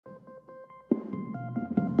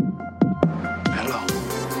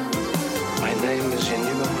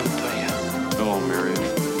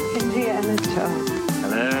tell.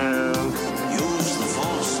 Hello. Use the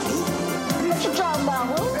force, Luke. What you talking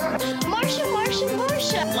about, Luke? Marcia.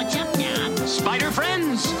 What's up now? Spider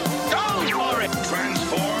friends, go for it.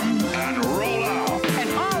 Transform and roll out. And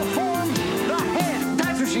I'll form the head.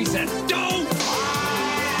 That's what she said. Don't!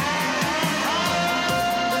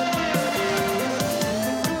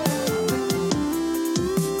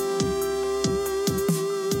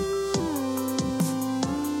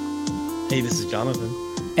 Hey, this is Jonathan.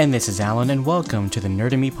 And this is Alan, and welcome to the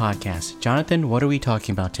Nerd and Me podcast. Jonathan, what are we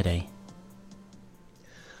talking about today?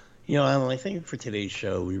 You know, Alan, I think for today's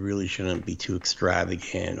show, we really shouldn't be too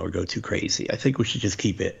extravagant or go too crazy. I think we should just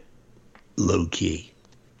keep it low-key.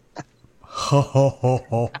 You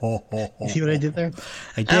see what I did there?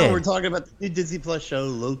 I did. Alan, we're talking about the new Disney Plus show,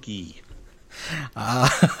 Loki.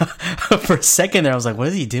 For a second there, I was like, what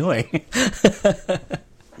is he doing? He's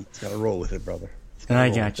got to roll with it, brother. I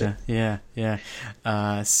gotcha. Yeah.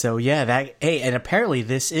 Hey, and apparently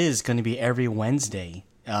this is going to be every Wednesday.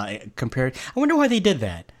 Compared, I wonder why they did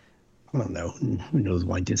that. I don't know. Who knows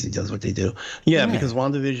why Disney does what they do? Yeah, because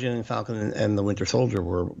WandaVision and Falcon and the Winter Soldier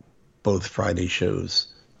were both Friday shows,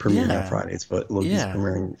 premiering on Fridays, but Loki's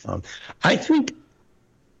premiering. I think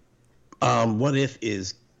What If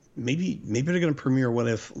is maybe they're going to premiere What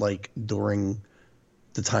If like during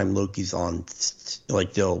the time Loki's on,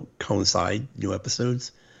 like they'll coincide new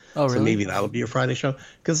episodes. Oh, really? So maybe that'll be a Friday show.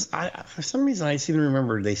 Because for some reason, I seem to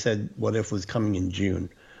remember they said What If was coming in June.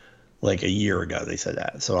 Like a year ago, they said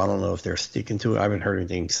that. So I don't know if they're sticking to it. I haven't heard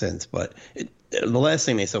anything since. But the last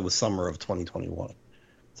thing they said was summer of 2021.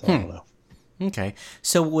 So I don't know. Okay.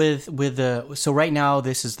 So so right now,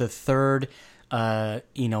 this is the third,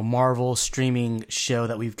 Marvel streaming show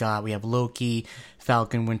that we've got. We have Loki,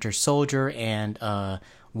 Falcon, Winter Soldier, and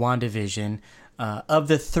WandaVision. Of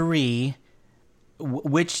the three,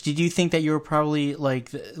 which did you think that you were probably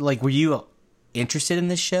like? Were you interested in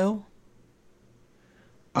this show?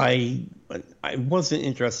 I wasn't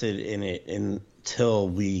interested in it until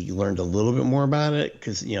we learned a little bit more about it,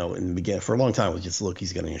 because in the beginning, for a long time, it was just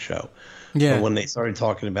Loki's getting a show. Yeah. But when they started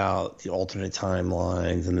talking about the alternate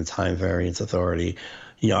timelines and the Time Variance Authority,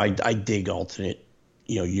 I dig alternate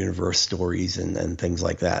universe stories and things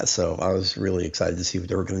like that. So I was really excited to see what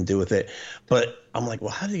they were going to do with it. But I'm like,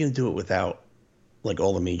 well, how are they going to do it without like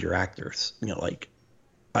all the major actors?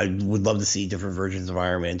 I would love to see different versions of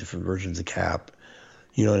Iron Man, different versions of Cap.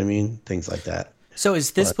 You know what I mean? Things like that. So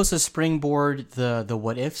is this supposed to springboard the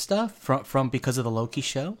What If stuff from because of the Loki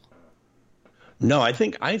show? No, I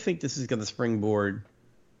think this is going to springboard.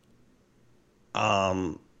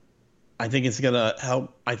 I think it's going to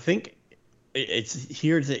help. I think it's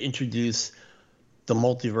here to introduce the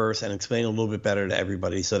multiverse and explain a little bit better to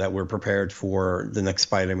everybody so that we're prepared for the next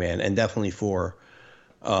Spider-Man and definitely for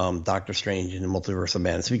Doctor Strange in the Multiverse of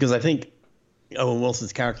Madness. Because I think Owen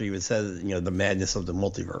Wilson's character even says, the madness of the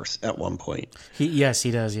multiverse at one point. Yes, he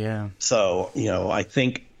does, yeah. So, I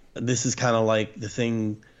think this is kind of like the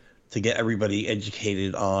thing to get everybody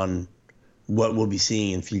educated on what we'll be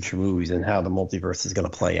seeing in future movies and how the multiverse is going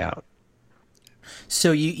to play out.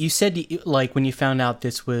 So you said, like, when you found out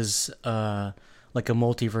this was like a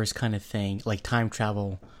multiverse kind of thing, like time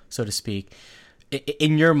travel, so to speak,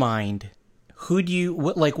 in your mind,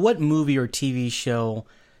 what movie or TV show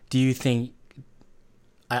do you think,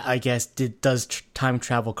 I guess, does time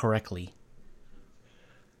travel correctly?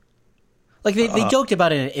 Like they joked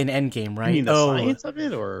about it in Endgame, right? You mean the science of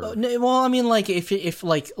it, or? Well, I mean, like if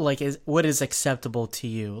what is acceptable to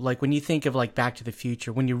you? Like when you think of like Back to the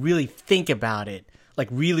Future, when you really think about it, like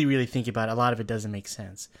really think about it, a lot of it doesn't make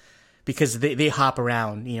sense because they hop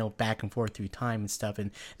around, back and forth through time and stuff, and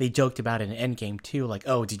they joked about it in Endgame too. Like,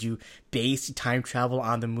 oh, did you base time travel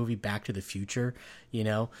on the movie Back to the Future?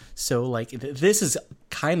 So like this is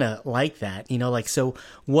kind of like that, like, so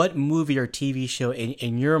what movie or TV show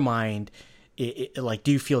in your mind, like,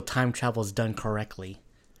 do you feel time travel is done correctly?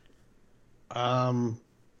 It's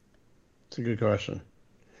a good question.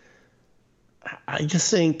 I just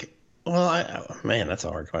think, man, that's a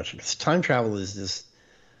hard question. 'Cause time travel is just,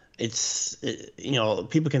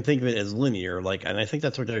 people can think of it as linear, like, and I think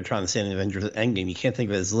that's what they're trying to say in Avengers Endgame. You can't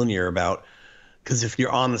think of it as linear because if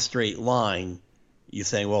you're on the straight line, you're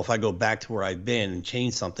saying, well, if I go back to where I've been and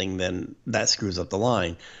change something, then that screws up the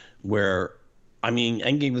line. Where,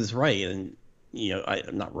 Endgame was right, and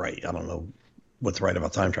I'm not right. I don't know what's right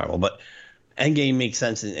about time travel, but Endgame makes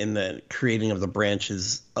sense in the creating of the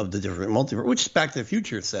branches of the different multiverse, which Back to the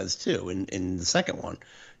Future says too in the second one.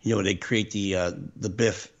 They create the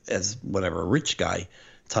Biff as whatever, a rich guy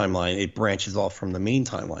timeline. It branches off from the main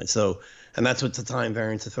timeline. So, and that's what the Time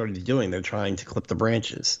Variance Authority is doing. They're trying to clip the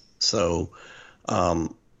branches. So,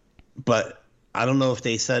 but I don't know if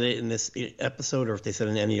they said it in this episode or if they said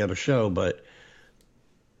it in any other show, but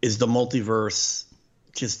is the multiverse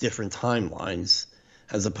just different timelines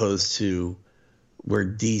as opposed to where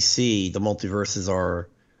DC, the multiverses are,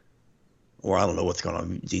 or I don't know what's going on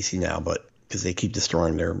with DC now, but because they keep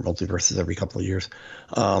destroying their multiverses every couple of years.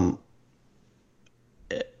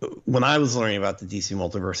 When I was learning about the DC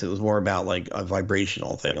multiverse, it was more about like a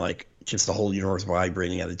vibrational thing, like just the whole universe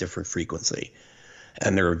vibrating at a different frequency.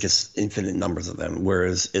 And there are just infinite numbers of them.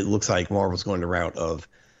 Whereas it looks like Marvel's going the route of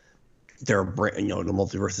the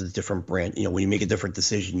multiverse is a different branch. You know, when you make a different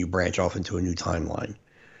decision, you branch off into a new timeline.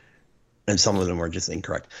 And some of them are just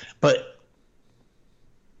incorrect. But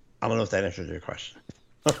I don't know if that answers your question.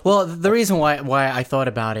 Well, the reason why I thought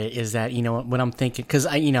about it is that, you know, when I'm thinking, because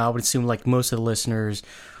I would assume like most of the listeners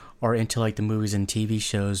are into like the movies and TV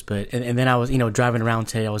shows, but and then I was, you know, driving around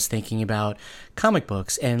today, I was thinking about comic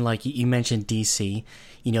books, and like you mentioned DC,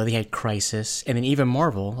 you know, they had Crisis, and then even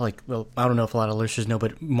Marvel, like, well, I don't know if a lot of listeners know,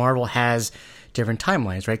 but Marvel has different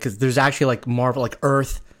timelines, right? Because there's actually like Marvel, like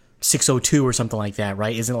Earth 602 or something like that,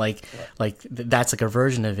 right? Isn't like that's like a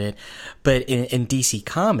version of it. But in DC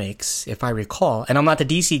Comics, if I recall, and I'm not the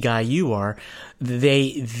DC guy, you are,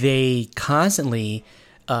 they constantly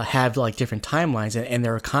have like different timelines, and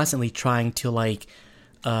they're constantly trying to like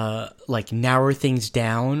narrow things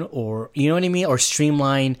down, or you know what I mean, or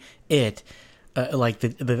streamline it. Like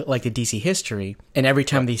the DC history, and every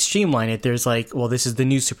time they streamline it, there's like, well, this is the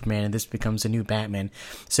new Superman, and this becomes the new Batman,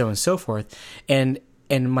 so on and so forth. And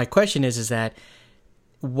my question is that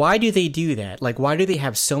why do they do that? Like, why do they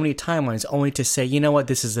have so many timelines only to say, you know what,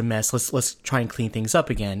 this is a mess. Let's try and clean things up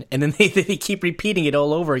again. And then they keep repeating it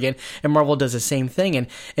all over again. And Marvel does the same thing. And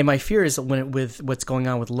my fear is with what's going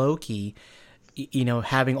on with Loki, you know,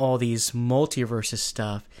 having all these multiverses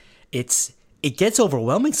stuff, it gets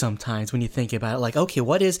overwhelming sometimes when you think about it. Like, okay,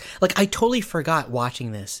 what is, like, I totally forgot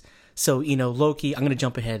watching this. So, you know, Loki, I'm going to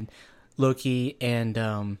jump ahead. Loki and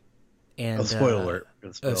spoiler alert.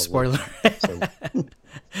 Spoiler.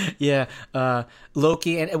 Yeah.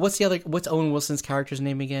 Loki, and what's Owen Wilson's character's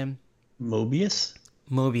name again? Mobius,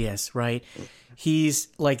 right? He's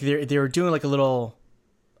like, they're doing like a little,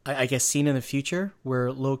 I guess, scene in the future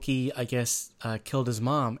where Loki, I guess, killed his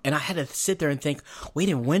mom, and I had to sit there and think, wait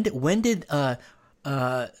a minute, when did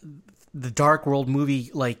the Dark World movie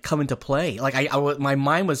like come into play? Like my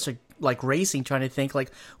mind was like racing, trying to think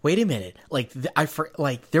like, wait a minute, like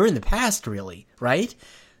they're in the past, really, right?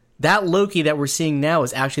 That Loki that we're seeing now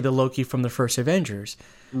is actually the Loki from the first Avengers.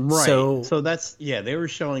 Right. So that's, yeah, they were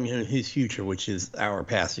showing him his future, which is our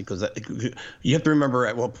past, because you have to remember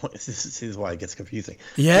at what point, this is why it gets confusing.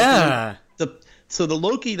 Yeah. So the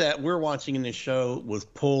Loki that we're watching in this show was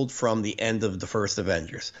pulled from the end of the first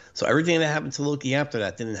Avengers. So everything that happened to Loki after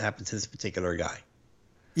that didn't happen to this particular guy.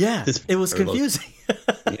 Yeah, it was confusing.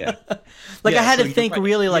 Yeah. Like, I had to think right.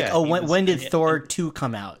 really like, Yeah, when did Thor 2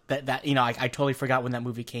 come out? That you know, I totally forgot when that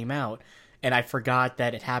movie came out, and I forgot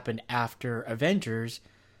that it happened after Avengers.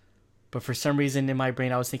 But for some reason in my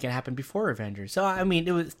brain, I was thinking it happened before Avengers. So, I mean,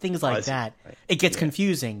 it was things like that. Right. It gets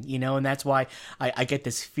confusing, you know, and that's why I get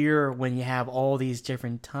this fear when you have all these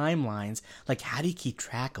different timelines. Like, how do you keep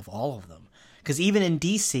track of all of them? Because even in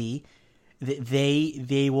DC,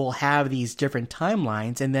 they will have these different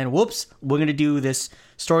timelines, and then, whoops, we're going to do this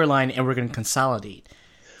storyline, and we're going to consolidate.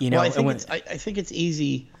 You know, well, I think it's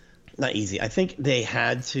easy. Not easy. I think they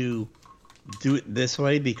had to do it this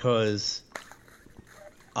way because...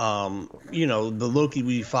 you know, the Loki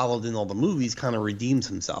we followed in all the movies kind of redeems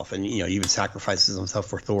himself, and, you know, even sacrifices himself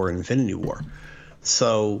for Thor in Infinity War.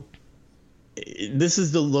 So this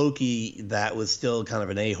is the Loki that was still kind of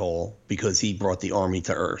an a-hole because he brought the army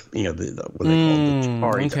to Earth. You know, what they call the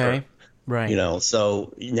Chitauri to Earth. Right. You know,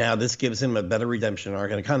 so now this gives him a better redemption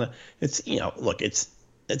arc, and kind of, it's, you know, look, it's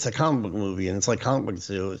a comic book movie, and it's like comic books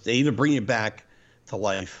do. They either bring you back to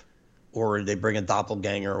life, or they bring a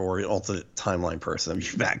doppelganger or an alternate timeline person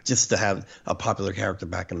back just to have a popular character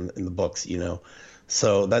back in the books, you know.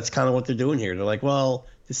 So that's kind of what they're doing here. They're like, well,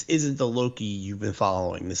 this isn't the Loki you've been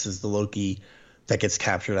following. This is the Loki that gets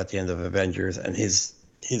captured at the end of Avengers, and his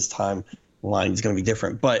timeline is going to be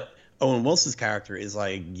different. But Owen Wilson's character is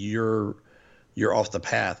like, you're off the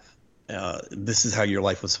path. This is how your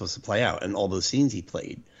life was supposed to play out, and all those scenes he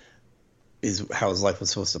played is how his life was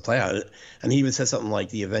supposed to play out. And he even said something like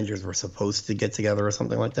the Avengers were supposed to get together or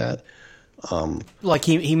something like that. Like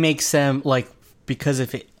he makes them, like, because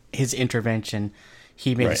of his intervention,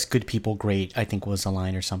 he makes good people great, I think was a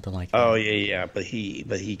line or something like that. Oh yeah. But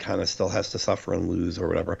he kind of still has to suffer and lose or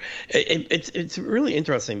whatever. It's really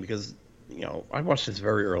interesting because, you know, I watched this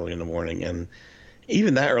very early in the morning, and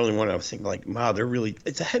even that early one, I was thinking like, wow,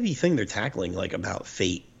 it's a heavy thing they're tackling, like about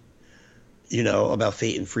fate, about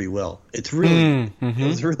fate and free will. It's really, it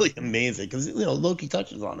was really amazing because, Loki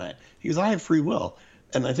touches on that. He goes, I have free will.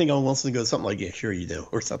 And I think Owen Wilson goes something like, yeah, sure you do,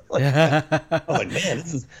 or something like that. I was like, man,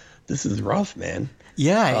 this is rough, man.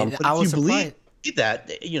 Yeah, But I if was you surprised. believe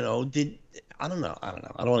that, I don't know. I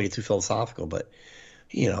don't want to get too philosophical, but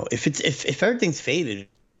if everything's fated,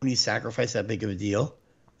 when you sacrifice that big of a deal,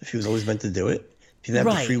 if he was always meant to do it, if you have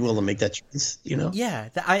the Right. free will to make that choice, Yeah,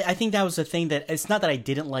 I think that was the thing that it's not that I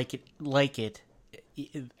didn't like it,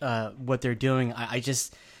 what they're doing. I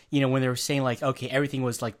just, when they were saying like, okay, everything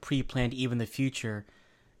was like pre-planned, even the future,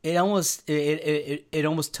 it almost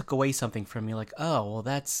took away something from me. Like, oh, well,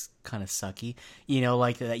 that's kind of sucky.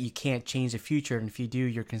 Like that you can't change the future, and if you do,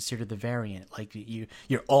 you're considered the variant. Like you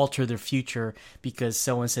alter the future because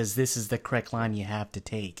someone says this is the correct line you have to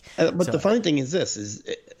take. But the funny thing is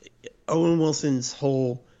Owen Wilson's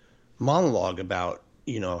whole monologue about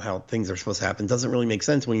how things are supposed to happen doesn't really make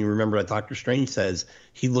sense when you remember that Doctor Strange says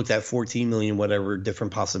he looked at 14 million whatever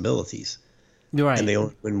different possibilities, Right. and they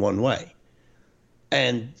only win one way.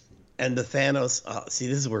 And the Thanos, see,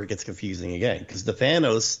 this is where it gets confusing again, because the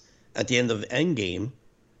Thanos at the end of Endgame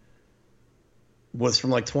was from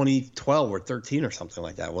like 2012 or 13 or something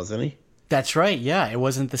like that, wasn't he? That's right. Yeah, it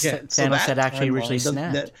wasn't the Thanos that actually originally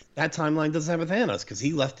snapped. That timeline doesn't have a Thanos because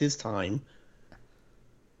he left his time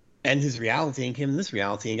and his reality and came in this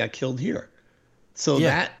reality and got killed here. So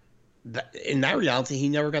Yeah. that in that reality, he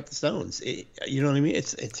never got the stones. You know what I mean?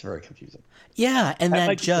 It's very confusing. Yeah, and that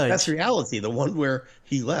might be the judge. best reality, the one where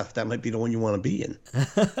he left, that might be the one you want to be in.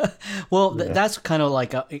 Well, that's kind of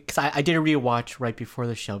like because I did a rewatch right before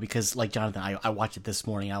the show because, like Jonathan, I watched it this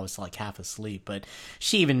morning. I was like half asleep, but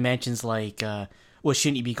she even mentions like, well,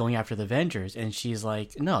 shouldn't you be going after the Avengers? And she's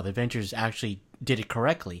like, no, the Avengers actually did it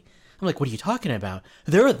correctly. I'm like, what are you talking about?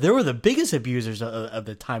 They were the biggest abusers of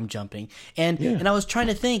the time jumping, and I was trying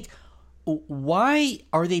to think, why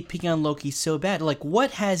are they picking on Loki so bad? Like,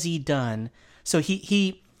 what has he done? So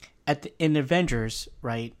he in Avengers,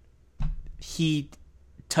 right? He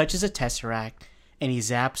touches a Tesseract and he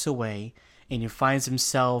zaps away, and he finds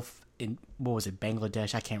himself in, what was it,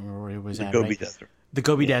 Bangladesh? I can't remember where it was at. Gobi Desert. The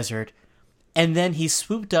Gobi Desert, and then he's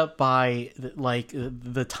swooped up by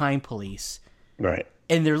the time police, Right.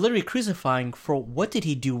 and they're literally crucifying for what did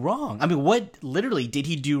he do wrong? I mean, what literally did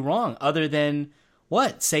he do wrong other than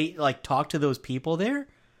what? Say, like, talk to those people there?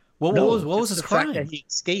 What was his the crime? fact that he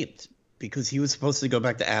escaped because he was supposed to go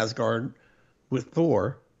back to Asgard with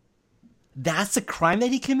Thor. That's the crime that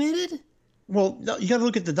he committed? Well, no, you got to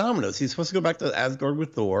look at the dominoes. He's supposed to go back to Asgard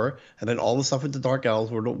with Thor, and then all the stuff with the Dark Elves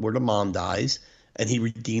where the mom dies, and he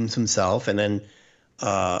redeems himself, and then,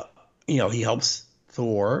 he helps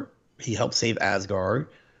Thor. He helps save Asgard,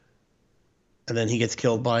 and then he gets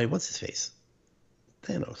killed by what's his face,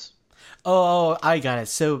 Thanos. Oh, I got it.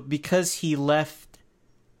 So because he left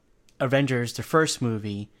Avengers, the first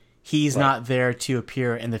movie, he's not there to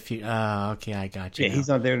appear in the future. Okay, I got you. Yeah, he's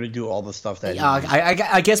not there to do all the stuff that.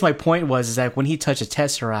 I guess my point was that when he touched a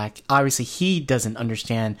Tesseract, obviously he doesn't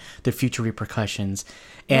understand the future repercussions,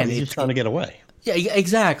 and he's just trying to get away. Yeah,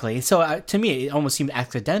 exactly. So to me, it almost seemed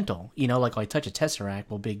accidental. Like, I touch a Tesseract,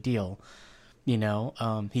 well, big deal.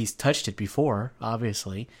 He's touched it before,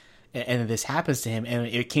 obviously, and then this happens to him, and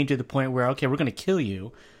it came to the point where, okay, we're going to kill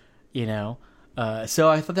you, So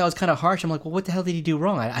I thought that was kind of harsh. I'm like, well, what the hell did he do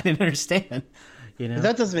wrong? I didn't understand. But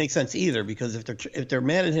that doesn't make sense either, because if they're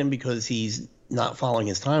mad at him because he's not following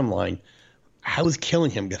his timeline, how is killing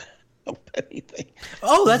him going to help anything?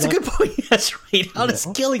 Oh, that's a good point. That's right. How does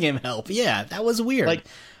killing him help? Yeah, that was weird. Like,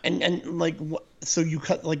 and like, so you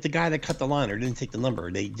cut, like, the guy that cut the line or didn't take the number.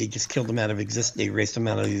 They just killed him out of existence. They erased him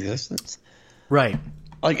out of existence. Right.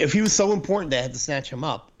 Like, if he was so important, they had to snatch him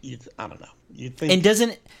up. I don't know. You'd think. And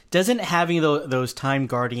doesn't having those time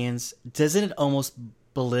guardians, doesn't it almost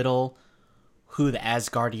belittle who the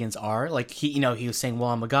Asgardians are? Like, he was saying, well,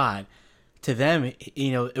 I'm a god. To them,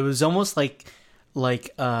 it was almost like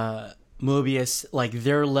Mobius, like,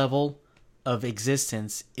 their level of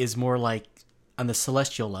existence is more like on the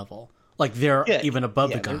celestial level. Like, they're even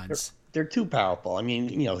above the gods. They're too powerful. I mean,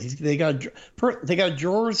 they got a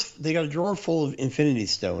drawer full of Infinity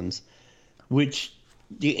Stones, which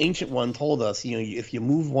the Ancient One told us, if you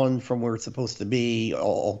move one from where it's supposed to be,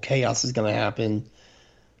 all chaos is going to happen.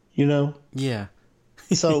 Yeah.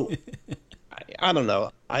 So I don't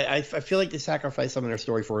know. I feel like they sacrificed some of their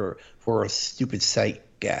story for a stupid sight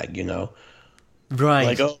gag. Right.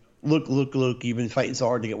 Like, oh, look, you've been fighting so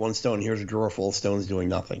hard to get one stone. Here's a drawer full of stones doing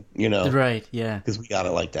nothing, Right, yeah. Because we got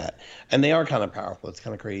it like that. And they are kind of powerful. It's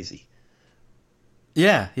kind of crazy.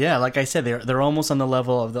 Yeah. Like I said, they're almost on the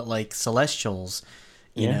level of the like Celestials,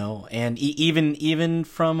 you know. And even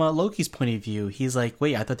from Loki's point of view, he's like,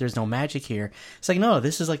 wait, I thought there's no magic here. It's like, no,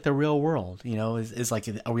 this is like the real world, you know. Is like,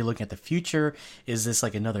 are we looking at the future? Is this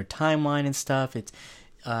like another timeline and stuff? It's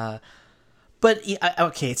But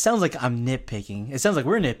okay, it sounds like I'm nitpicking. It sounds like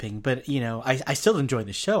we're nitpicking, but you know, I still enjoyed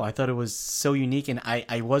the show. I thought it was so unique, and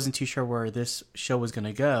I wasn't too sure where this show was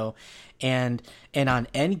gonna go. And on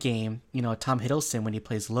Endgame, you know, Tom Hiddleston, when he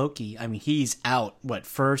plays Loki, I mean, he's out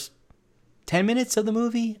first 10 minutes of the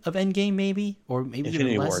movie of Endgame, maybe, or maybe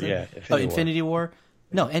Infinity even less. War, than, yeah. Infinity War.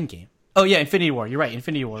 No, Endgame. Oh yeah, Infinity War. You're right,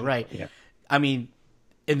 Infinity War. Right. Yeah. I mean,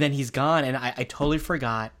 and then he's gone, and I totally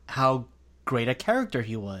forgot how great a character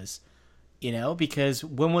he was. You know, because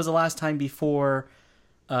when was the last time before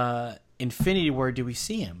Infinity War do we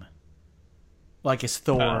see him? Like as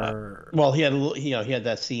Thor. Well, he had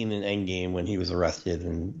that scene in Endgame when he was arrested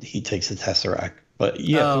and he takes the Tesseract. But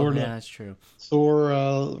yeah, that's true.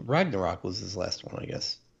 Thor Ragnarok was his last one, I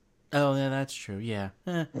guess. Oh, yeah, that's true. Yeah.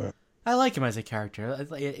 I like him as a character.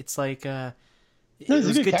 It's like it he's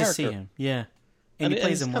was a good good to see character. him. Yeah, and he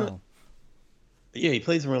plays him well. Yeah, he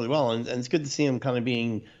plays him really well, and it's good to see him kind of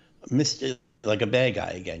being like a bad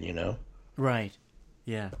guy again, you know. Right.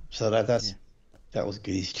 Yeah. So that was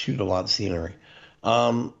good. He's shooting a lot of scenery.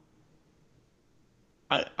 Obviously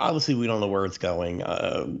we don't know where it's going.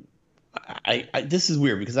 This is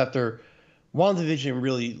weird because after WandaVision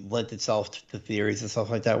really lent itself to theories and stuff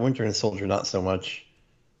like that. Winter and Soldier not so much.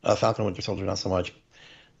 Falcon and Winter Soldier not so much.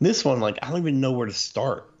 This one, like, I don't even know where to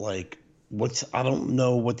start. Like, I don't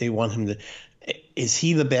know what they want him to. Is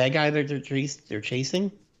he the bad guy that they're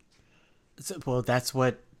chasing? Well, that's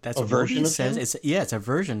what a version of says. him? It's a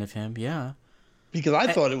version of him. Yeah. Because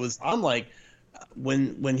I thought it was. I'm like,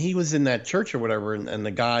 when he was in that church or whatever, and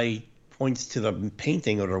the guy points to the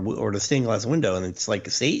painting or the stained glass window, and it's like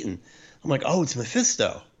Satan. I'm like, oh, it's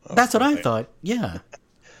Mephisto. Oh, that's what I thought. Yeah.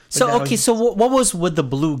 So okay, so what was with the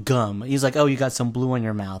blue gum? He's like, oh, you got some blue on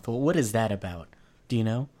your mouth. Well, what is that about? Do you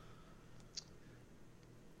know?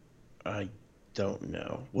 I don't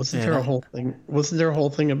know. Wasn't there a whole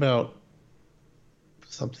thing about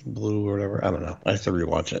something blue or whatever? I don't know. I have to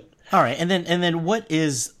rewatch it. All right, and then what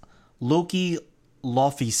is Loki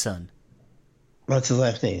Laufeyson? That's his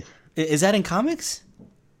last name. Is that in comics?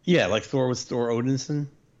 Yeah, like Thor was Thor Odinson.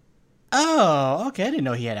 Oh, okay. I didn't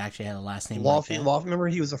know he actually had a last name. Remember,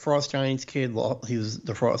 he was a Frost Giant's kid. He was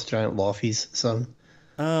the Frost Giant Laufey's son.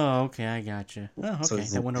 Oh, okay. I gotcha. Oh, okay. So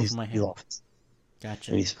that went over my head.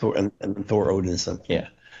 Gotcha. And he's Thor and Thor Odinson. Yeah.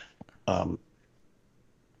 All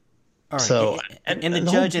right. So and the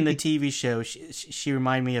judge in the TV show, she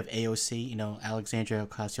reminded me of AOC. You know, Alexandria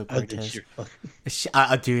Ocasio-Cortez.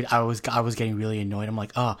 Dude, I was getting really annoyed. I'm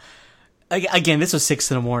like, oh. Again, this was 6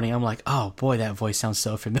 a.m. I'm like, oh boy, that voice sounds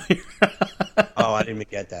so familiar. Oh, I didn't even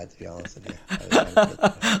get that, to be honest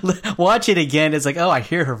with you. Watch it again. It's like, oh, I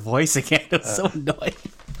hear her voice again. It's so annoying.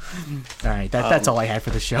 All right, that's all I had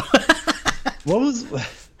for the show. What was?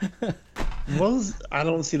 I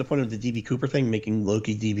don't see the point of the DB Cooper thing, making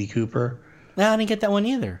Loki DB Cooper. No, I didn't get that one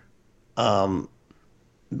either.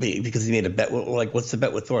 Because he made a bet. Like, what's the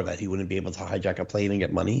bet with Thor, that he wouldn't be able to hijack a plane and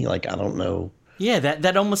get money? Like, I don't know. Yeah,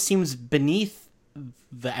 that almost seems beneath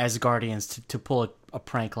the Asgardians to pull a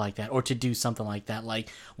prank like that, or to do something like that. Like,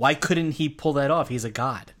 why couldn't he pull that off? He's a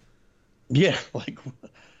god. Yeah, like,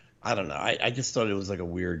 I don't know. I just thought it was like a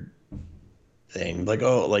weird thing. Like,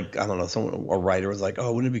 oh, like, I don't know. A writer was like,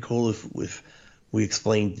 oh, wouldn't it be cool if we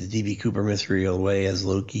explained the DB Cooper mystery away as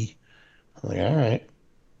Loki? I'm like, all right.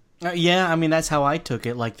 Yeah, I mean, that's how I took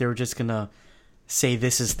it. Like, they were just gonna say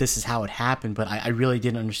this is how it happened, but I really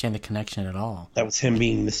didn't understand the connection at all. That was him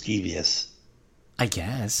being mischievous, I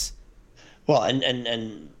guess. Well, and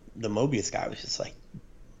the Mobius guy was just like,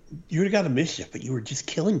 you would have got a mischief, but you were just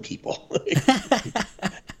killing people.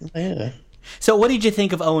 Yeah. So what did you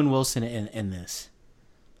think of Owen Wilson in this?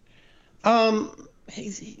 You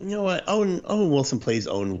know what? Owen Wilson plays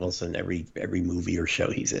Owen Wilson every movie or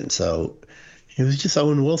show he's in, so he was just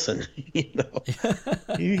Owen Wilson. You know,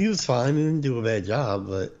 he was fine. He didn't do a bad job,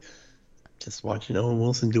 but just watching Owen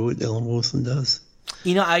Wilson do what Owen Wilson does.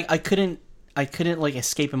 You know, I couldn't like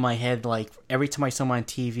escape in my head. Like, every time I saw him on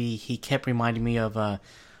TV, he kept reminding me of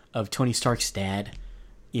Tony Stark's dad.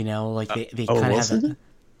 You know, like they kind of have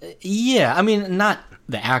yeah, I mean, not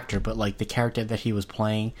the actor, but like the character that he was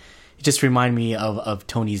playing. It just reminded me of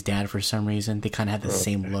Tony's dad for some reason. They kind of had the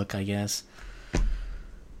same look, I guess.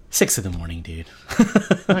 6 a.m, dude.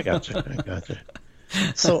 I gotcha.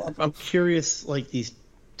 So I'm curious, like, these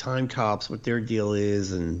time cops, what their deal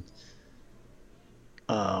is, and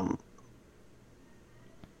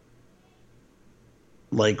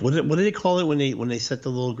like what do they call it when they set the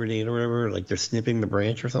little grenade or whatever? Like they're snipping the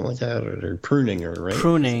branch or something like that, or they're pruning her, right?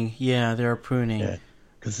 Pruning, yeah, they're pruning. Yeah,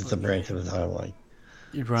 because it's a branch of the timeline.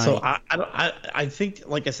 Right. So I think,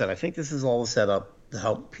 like I said, I think this is all set up to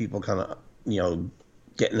help people kind of,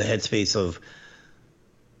 get in the headspace of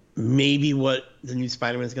maybe what the new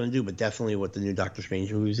Spider-Man is going to do, but definitely what the new Doctor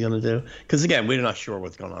Strange movie is going to do. Because again, we're not sure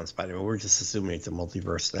what's going on in Spider-Man. We're just assuming it's a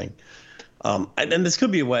multiverse thing. And this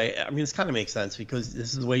could be a way. I mean, this kind of makes sense because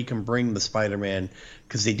this is the way you can bring the Spider-Man,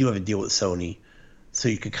 because they do have a deal with Sony, so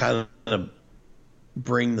you could kind of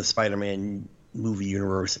bring the Spider-Man movie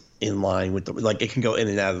universe in line with like it can go in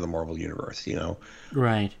and out of the Marvel universe,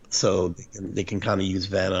 Right. So they can kind of use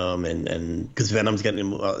Venom and because Venom's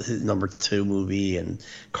getting his number 2 movie, and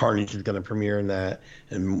Carnage is going to premiere in that,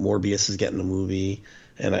 and Morbius is getting a movie,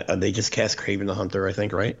 and they just cast Kraven the Hunter, I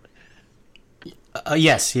think, right?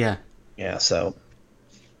 Yes, yeah. Yeah, so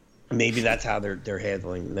maybe that's how they're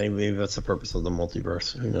handling. Maybe that's the purpose of the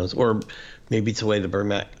multiverse. Who knows? Or maybe it's a way to bring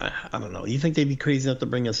back. I don't know. You think they'd be crazy enough to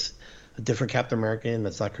bring us a different Captain America in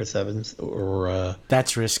that's not Chris Evans or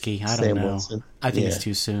that's risky. I don't Sam know. Wilson? I think Yeah. it's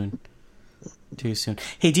too soon. Too soon.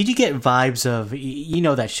 Hey, did you get vibes of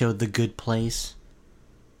that show, The Good Place?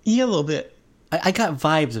 Yeah, a little bit. I got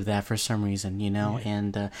vibes of that for some reason,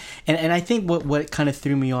 and I think what kind of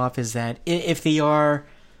threw me off is that if they are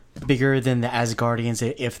bigger than the Asgardians,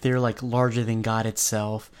 if they're like larger than God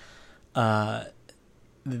itself, the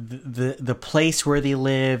place where they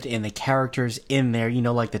lived and the characters in there,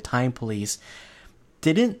 like the Time Police,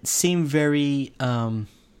 didn't seem very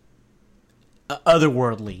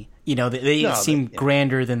otherworldly. They seem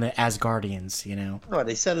grander than the Asgardians. No,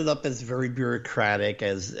 they set it up as very bureaucratic.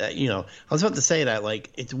 As I was about to say that,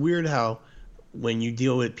 like, it's weird how when you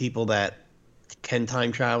deal with people that can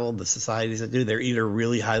time travel, the societies that do, they're either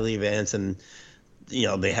really highly advanced and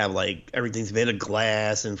they have like everything's made of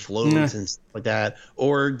glass and floats and stuff like that,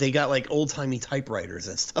 or they got like old timey typewriters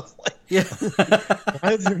and stuff like. Yeah.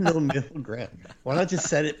 Why is there no middle ground? Why not just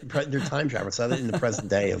set it their time travel, set it in the present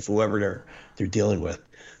day of whoever they're dealing with?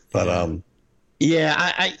 But I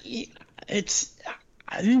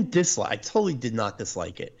didn't dislike. I totally did not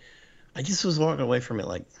dislike it. I just was walking away from it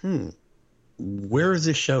like, where is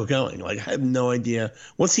this show going? Like, I have no idea.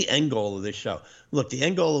 What's the end goal of this show? Look, the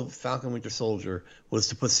end goal of Falcon Winter Soldier was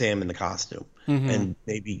to put Sam in the costume and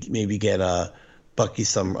maybe get Bucky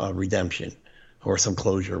some redemption or some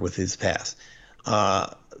closure with his past.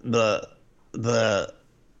 I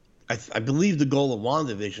believe the goal of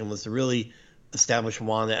WandaVision was to really establish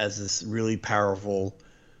Wanda as this really powerful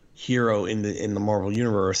hero in the Marvel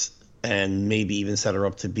universe, and maybe even set her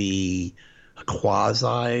up to be a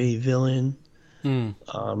quasi villain in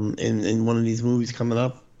one of these movies coming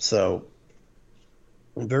up. So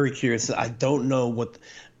I'm very curious. I don't know what.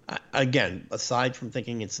 Again, aside from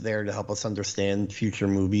thinking it's there to help us understand future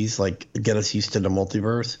movies, like get us used to the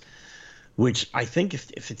multiverse, which I think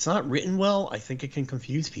if it's not written well, I think it can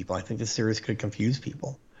confuse people. I think the series could confuse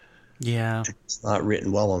people. Yeah. It's not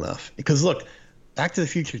written well enough. Because look, Back to the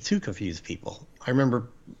Future 2 confused people. I remember,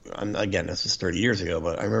 again, this was 30 years ago,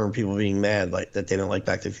 but I remember people being mad like that they didn't like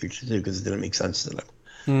Back to the Future 2 because it didn't make sense to them.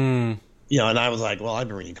 And I was like, well, I've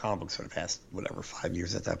been reading comic books for the past, 5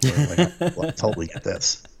 years at that point. Like, I totally get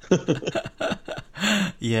this.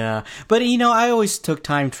 Yeah. But, I always took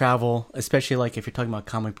time travel, especially like if you're talking about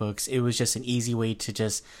comic books, it was just an easy way to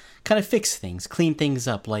just kind of fix things, clean things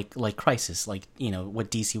up, like Crisis, like,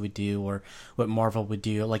 what DC would do or what Marvel would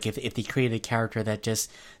do. Like if they created a character that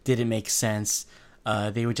just didn't make sense,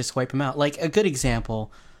 they would just wipe him out. Like a good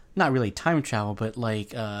example, not really time travel, but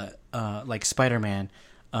like Spider-Man.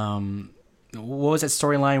 What was that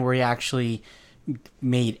storyline where he actually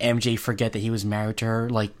made MJ forget that he was married to her?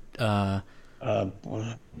 Like, one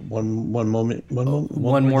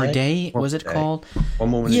more day? Was it called?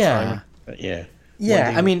 One moment in time. Yeah.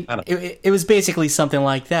 Yeah, I mean, it was basically something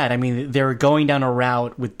like that. I mean, they were going down a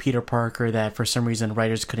route with Peter Parker that for some reason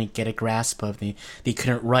writers couldn't get a grasp of. They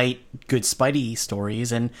couldn't write good Spidey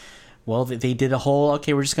stories, and well, they did a whole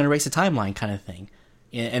we're just going to erase the timeline kind of thing,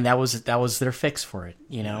 and that was their fix for it,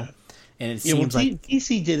 And it seems like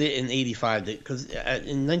DC did it in '85 because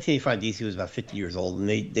in 1985 DC was about 50 years old, and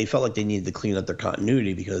they felt like they needed to clean up their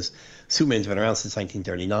continuity because Superman's been around since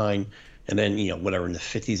 1939. And then, whatever, in the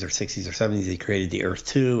 50s or 60s or 70s, they created the Earth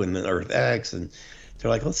 2 and then Earth X. And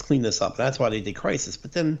they're like, let's clean this up. And that's why they did Crisis.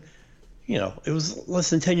 But then, it was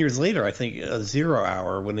less than 10 years later, I think, a 0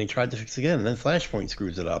 hour when they tried to fix it again. And then Flashpoint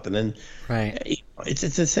screws it up. And then it's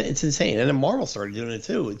insane. And then Marvel started doing it,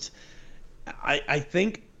 too. I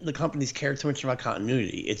think the companies care too much about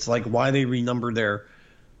continuity. It's like why they renumber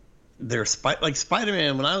like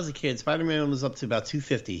Spider-Man. When I was a kid, Spider-Man was up to about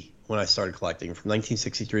 250 when I started collecting, from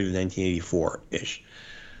 1963 to 1984 ish.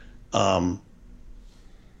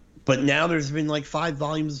 But now there's been like 5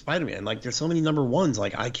 volumes of Spider-Man. Like there's so many number ones,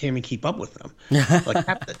 like I can't even keep up with them. Like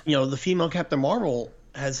the female Captain Marvel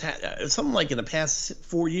has had something like in the past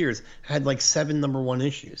 4 years had like 7 number one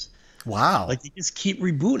issues. Wow. Like they just keep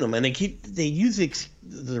rebooting them, and they use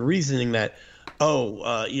the reasoning that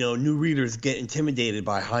new readers get intimidated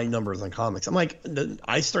by high numbers on comics. I'm like,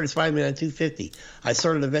 I started Spider-Man at 250. I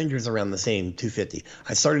started Avengers around the same 250.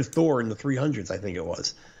 I started Thor in the 300s, I think it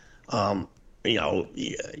was.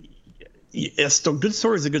 It's still, good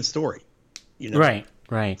story is a good story,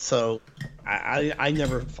 Right. So I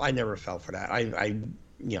never fell for that.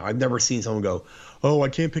 I've never seen someone go, oh, I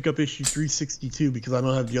can't pick up issue 362 because I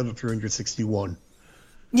don't have the other 361.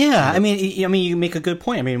 Yeah, I mean, you make a good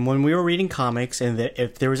point. I mean, when we were reading comics, and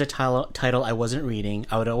if there was a title I wasn't reading,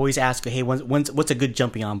 I would always ask, hey, what's a good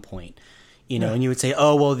jumping on point? And you would say,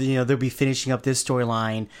 oh, well, they'll be finishing up this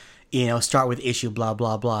storyline. Start with issue blah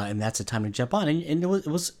blah blah, and that's the time to jump on. And it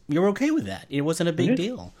was you're okay with that. It wasn't a big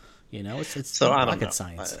deal. It's so I don't rocket know.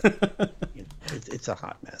 science. It's a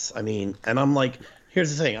hot mess. I mean, and I'm like,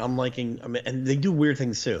 here's the thing. I'm liking, and they do weird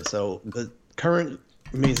things too. So the current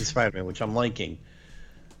Amazing Spider-Man, which I'm liking,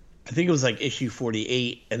 I think it was like issue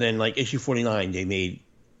 48, and then like issue 49, they made,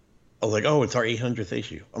 I was like, oh, it's our 800th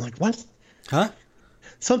issue. I'm like, what? Huh?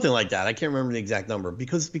 Something like that. I can't remember the exact number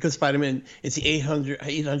because Spider-Man, it's the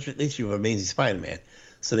 800th issue of Amazing Spider-Man,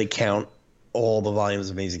 so they count all the volumes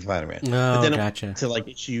of Amazing Spider-Man. Oh, but then gotcha. To like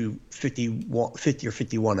issue 50 or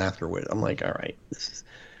 51 afterward, I'm like, all right,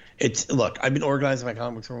 look, I've been organizing my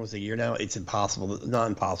comics for almost a year now. It's impossible, not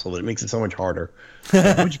impossible, but it makes it so much harder.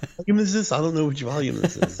 Like, which volume is this? I don't know which volume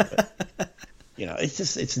this is. But,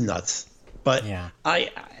 it's nuts. But yeah.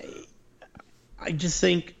 I just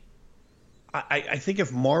think. I think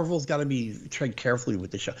if Marvel's got to be tread carefully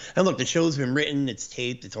with the show, and look, the show's been written, it's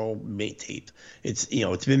taped, it's all made taped. It's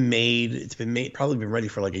it's been made, probably been ready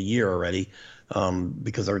for like a year already,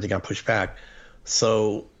 because everything got pushed back.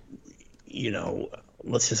 So,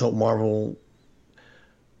 let's just hope Marvel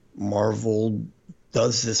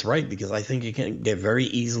does this right, because I think it can get very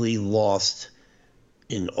easily lost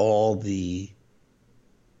in all the,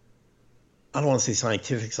 I don't want to say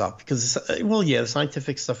scientific stuff, because the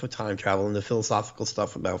scientific stuff with time travel and the philosophical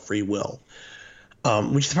stuff about free will,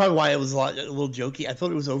 which is probably why it was a little jokey. I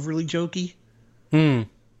thought it was overly jokey. Joki,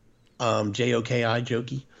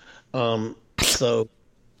 jokey. So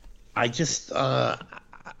I just I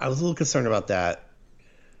was a little concerned about that.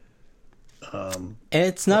 And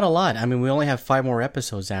it's not a lot. I mean, we only have 5 more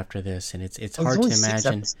episodes after this, and it's hard to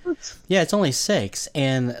imagine. Yeah, it's only 6,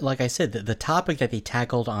 and like I said, the topic that they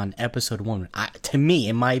tackled on episode 1, to me,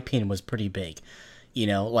 in my opinion, was pretty big.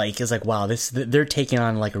 It's like, wow, they're taking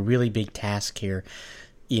on like a really big task here.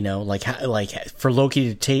 Like for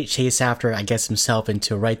Loki to chase after, I guess, himself and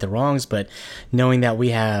to right the wrongs, but knowing that we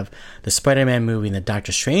have the Spider-Man movie and the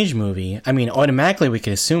Doctor Strange movie, I mean, automatically we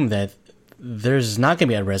could assume that there's not going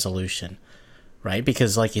to be a resolution. Right,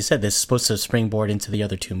 because like you said, this is supposed to springboard into the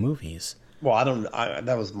other 2 movies. Well,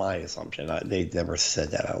 that was my assumption. They never said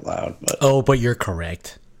that out loud. But but you're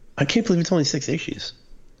correct. I can't believe it's only 6 issues.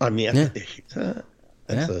 I mean, issues.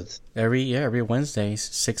 Episodes. Every Wednesday,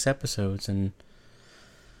 6 episodes, and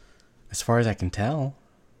as far as I can tell,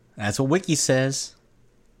 that's what Wiki says.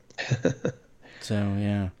 So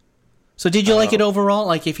yeah. So did you like it overall?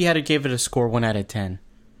 Like, if you had to give it a score, 1 out of 10.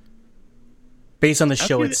 Based on the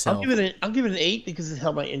show itself. I'll give it an 8 because it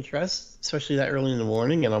held my interest, especially that early in the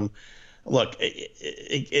morning. And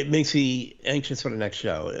it makes me anxious for the next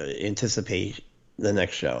show, anticipate the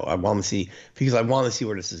next show. I want to see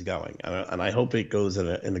where this is going, and I hope it goes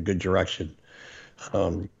in a good direction.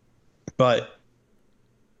 But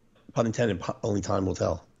pun intended, only time will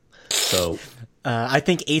tell. So I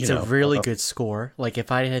think 8's a really good score. Like,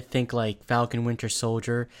 if I had to think like Falcon Winter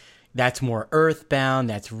Soldier, that's more earthbound.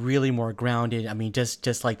 That's really more grounded. I mean,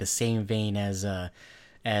 just like the same vein as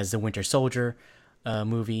the Winter Soldier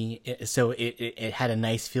movie. So it had a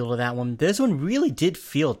nice feel to that one. This one really did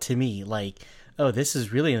feel to me like, oh, this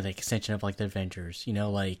is really an extension of like the Avengers.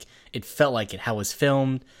 Like it felt like it, how it was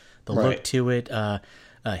filmed, the look to it.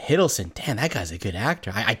 Hiddleston, damn, that guy's a good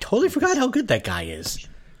actor. I totally forgot how good that guy is.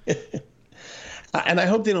 And I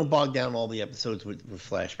hope they don't bog down all the episodes with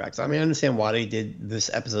flashbacks. I mean, I understand why they did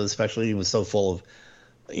this episode, especially. It was so full of,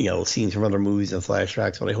 scenes from other movies and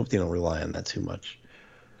flashbacks, but I hope they don't rely on that too much.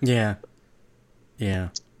 Yeah. Yeah.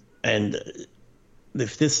 And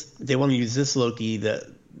if they want to use this Loki that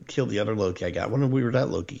killed the other Loki I got, I wonder where that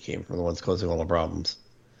Loki came from, the one's causing all the problems.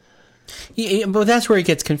 Yeah, but that's where it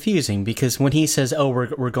gets confusing because when he says, "Oh,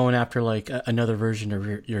 we're going after like another version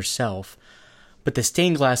of yourself," but the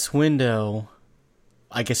stained glass window,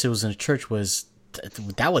 I guess it was in a church,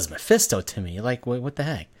 that was Mephisto to me. Like, what the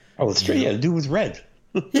heck? Oh, it's true. Yeah, the dude was red.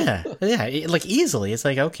 Yeah, like easily. It's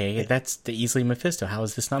like, okay, that's easily Mephisto. How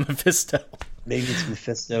is this not Mephisto? Maybe it's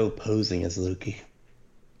Mephisto posing as Loki.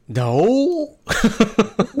 No. Well,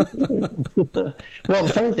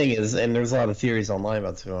 the funny thing is, and there's a lot of theories online about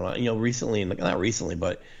what's going on. You know, recently, not recently,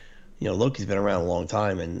 but you know, Loki's been around a long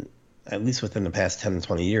time, and at least within the past 10 to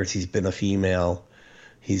 20 years, he's been a female.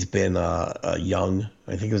 He's been a young.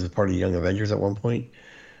 I think he was a part of the Young Avengers at one point.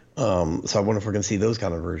 So I wonder if we're going to see those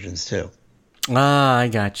kind of versions too. Ah, I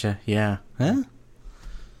gotcha. Yeah. Huh?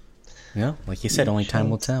 Yeah, like you said, only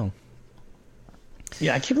time will tell.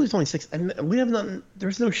 Yeah, I can't believe it's only 6. And we have nothing.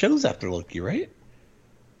 There's no shows after Loki, right?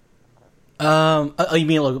 You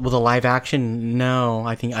mean with a live action? No,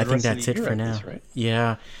 I think that's it for now. Right?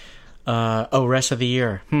 Yeah. Rest of the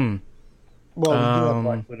year. Well, we do have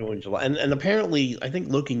Black Widow in July, and apparently, I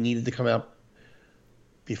think Loki needed to come out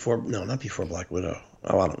before. No, not before Black Widow.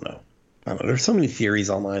 Oh, I don't know. There's so many theories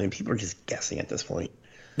online, and people are just guessing at this point.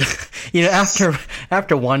 You know, after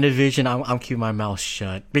WandaVision, I'm keeping my mouth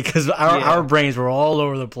shut because our brains were all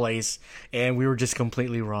over the place, and we were just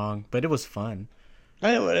completely wrong. But it was fun.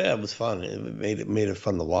 Yeah, it was fun. It made it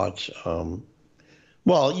fun to watch.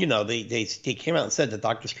 Well, you know, they came out and said that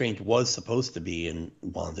Doctor Strange was supposed to be in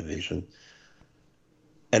WandaVision,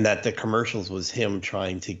 and that the commercials was him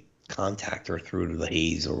trying to contact her through the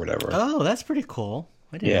haze or whatever. Oh, that's pretty cool.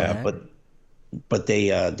 I didn't know that. but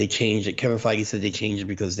they changed it. Kevin Feige said they changed it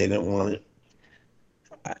because they didn't want it.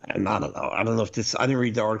 And I don't know. I don't know if this. I didn't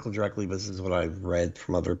read the article directly, but this is what I've read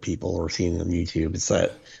from other people or seen on YouTube. It's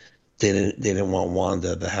that they didn't want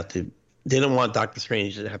Wanda to have to. They didn't want Doctor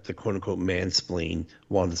Strange to have to quote unquote mansplain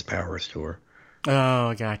Wanda's powers to her.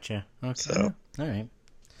 Oh, gotcha. Okay. So, all right.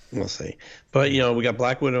 We'll see. But, you know, we got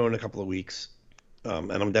Black Widow in a couple of weeks.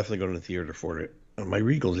 And I'm definitely going to the theater for it. My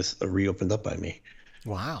Regal just reopened up by me.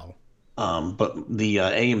 Wow. But the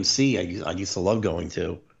AMC I used to love going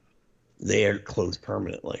to, they are closed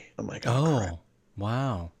permanently. I'm like, oh, crap.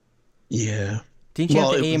 Wow. Yeah. Didn't you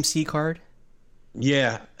have the AMC card?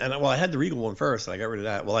 Yeah, and I had the Regal one first, and I got rid of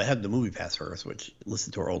that. Well, I had the Movie Pass first, which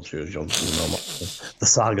listen to our old shows, you'll know the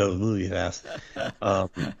saga of Movie Pass. But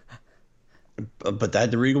I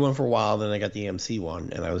had the Regal one for a while, then I got the AMC one,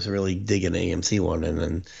 and I was really digging the AMC one, and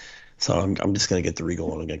then so I'm just gonna get the Regal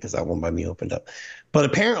one again because that one by me opened up. But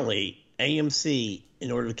apparently AMC,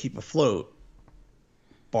 in order to keep afloat,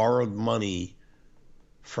 borrowed money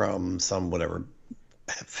from some whatever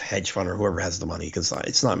hedge fund or whoever has the money, because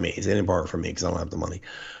it's not me. They didn't borrow from me because I don't have the money.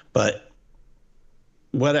 But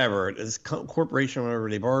whatever, this corporation or whatever,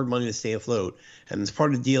 they borrowed money to stay afloat. And as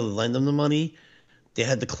part of the deal to lend them the money, they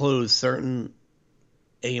had to close certain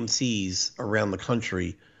AMCs around the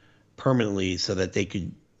country permanently so that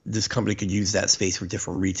this company could use that space for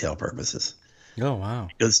different retail purposes. Oh, wow.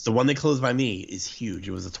 Because the one they closed by me is huge.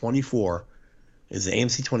 It was a 24. It was an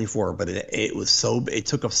AMC 24, but it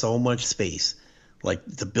took up so much space. Like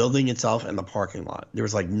the building itself and the parking lot. There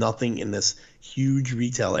was like nothing in this huge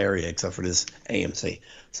retail area except for this AMC.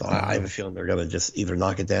 So I have a feeling they're going to just either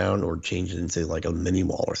knock it down or change it into like a mini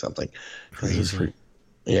mall or something. Crazy.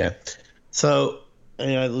 Yeah. So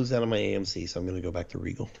I lose out on my AMC, so I'm going to go back to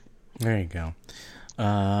Regal. There you go.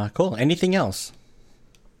 Cool. Anything else?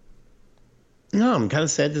 No, I'm kind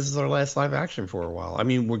of sad this is our last live action for a while. I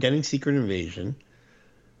mean, we're getting Secret Invasion.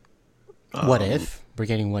 What if? We're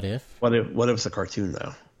getting What If? What if it's a cartoon,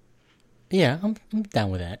 though? Yeah, I'm down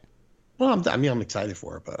with that. Well, I'm excited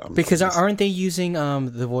for it, but because aren't they using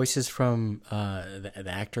the voices from the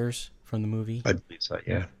actors from the movie? I believe so.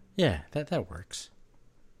 Yeah. Yeah, that works.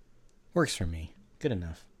 Works for me. Good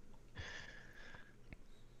enough.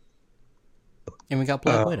 And we got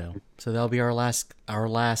Black Widow, so that'll be our last,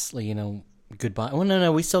 goodbye. Oh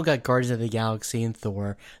no, we still got Guardians of the Galaxy and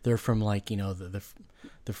Thor. They're from the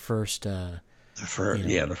first. The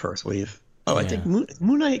first wave. Oh, yeah. I think Moon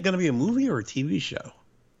Knight going to be a movie or a TV show?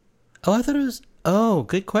 Oh, I thought it was. Oh,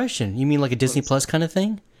 good question. You mean like a Disney Plus kind of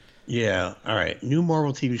thing? Yeah. All right. New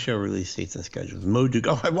Marvel TV show release dates and schedules. Mo Duke.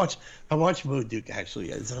 Oh, I watched Mo Duke actually.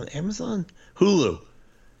 It's on Amazon, Hulu.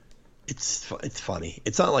 It's funny.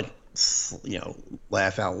 It's not like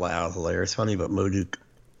laugh out loud, hilarious, funny, but Mo Duke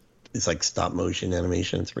is like stop motion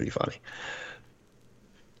animation. It's pretty funny.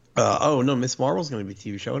 Miss Marvel's going to be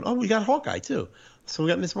a TV show, and we got Hawkeye too. So we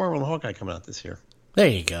got Miss Marvel and Hawkeye coming out this year. There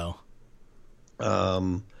you go.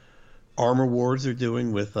 Armor Wars they're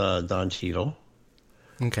doing with Don Cheadle.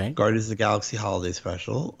 Okay. Guardians of the Galaxy Holiday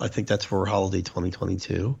Special. I think that's for holiday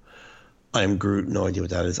 2022. I Am Groot. No idea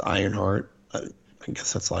what that is. Ironheart. I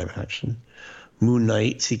guess that's live action. Moon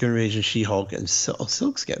Knight, Secret Invasion, She-Hulk, and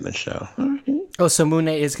Silk's getting a show. All right. Oh, so Moon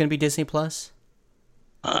Knight is going to be Disney Plus?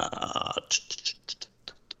 The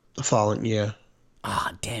following, yeah.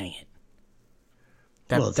 Ah, dang it.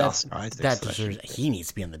 Well, it's Oscar Isaac, that so deserves, he needs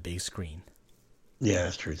to be on the big screen. Yeah,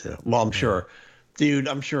 that's true too. Well, I'm sure, dude.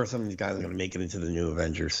 I'm sure some of these guys are going to make it into the new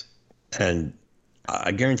Avengers, and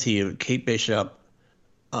I guarantee you, Kate Bishop,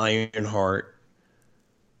 Ironheart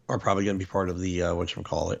are probably going to be part of the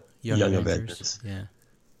whatchamacallit, Young Avengers. Yeah.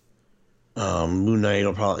 Moon Knight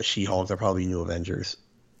will probably, She-Hulk, they'll probably be new Avengers.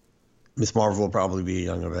 Miss Marvel will probably be a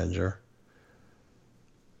Young Avenger.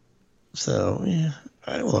 So yeah,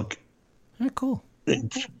 look. All right, cool. In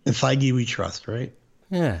Feige we trust, right?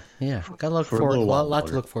 Yeah. Got to look forward. A lot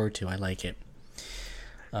to look forward to. I like it.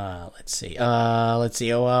 Let's see.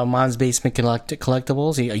 Oh, Mon's Basement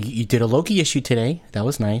Collectibles. You did a Loki issue today. That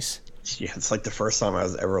was nice. Yeah, it's like the first time I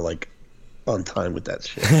was ever like on time with that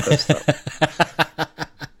shit.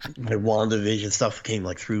 My WandaVision stuff came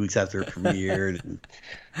like 3 weeks after it premiered, and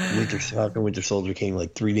Winter Soldier came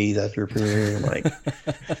like 3 days after it premiered. I'm like,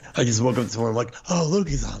 I just woke up this morning, I'm like, oh,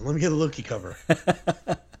 Loki's on. Let me get a Loki cover.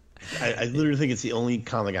 I literally think it's the only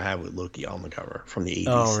comic I have with Loki on the cover from the 80s.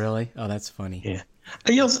 Oh, really? Oh, that's funny. Yeah.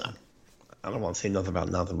 And, you know, I don't want to say nothing about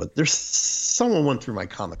nothing, but there's someone went through my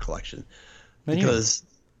comic collection because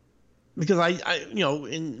I you know,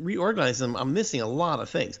 in reorganizing them, I'm missing a lot of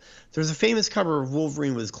things. There's a famous cover of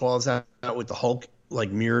Wolverine with his claws out with the Hulk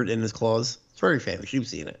like mirrored in his claws. It's very famous. You've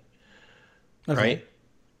seen it, right?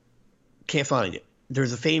 Can't find it.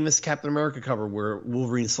 There's a famous Captain America cover where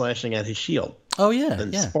Wolverine's slashing at his shield. Oh yeah,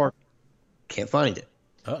 and Spark. Can't find it.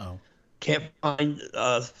 Uh-oh. Can't find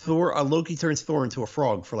Thor. Loki turns Thor into a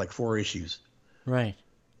frog for like 4 issues. Right.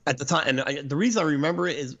 At the time, and the reason I remember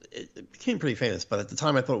it is it became pretty famous, but at the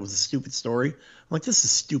time I thought it was a stupid story. I'm like, this is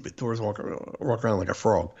stupid. Thor's walking around like a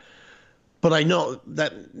frog. But I know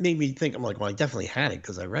that made me think, I'm like, well, I definitely had it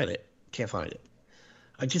because I read it. Can't find it.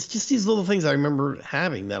 I just these little things I remember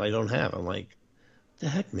having that I don't have. I'm like, the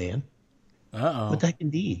heck, man? Uh-oh. What the heck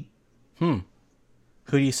indeed? Who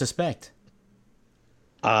do you suspect?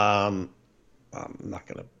 I'm not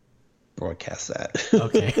going to broadcast that.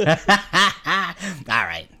 Okay. All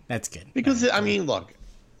right. That's good. Because, I mean, look,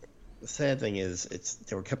 the sad thing is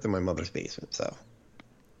they were kept in my mother's basement, so.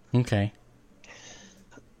 Okay.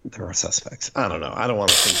 There are suspects. I don't know. I don't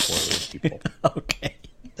want to think for those people. Okay.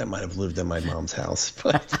 That might have lived in my mom's house,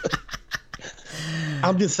 but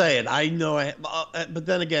I'm just saying. I know, but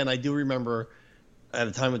then again, I do remember at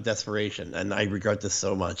a time of desperation, and I regret this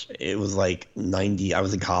so much. It was like 90. I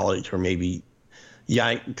was in college, or maybe,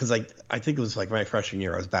 because I think it was like my freshman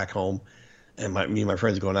year. I was back home, and me and my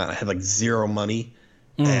friends were going out. I had like zero money,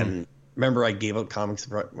 and remember I gave up comics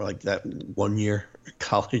for like that 1 year in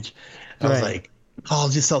college. I was like, oh, I'll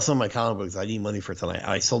just sell some of my comic books. I need money for tonight.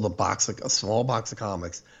 I sold a small box of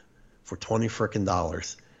comics for $20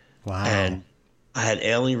 frickin'. Wow. And I had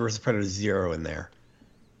Alien vs. Predator 0 in there.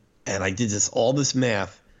 And I did all this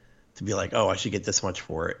math to be like, oh, I should get this much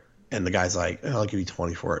for it. And the guy's like, oh, I'll give you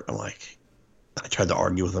 20 for it. I'm like, I tried to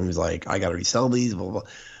argue with him. He's like, I got to resell these, blah, blah, blah.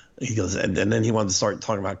 He goes, and then he wanted to start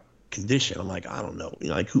talking about condition. I'm like, I don't know. You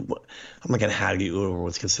know, like I'm not gonna have to get over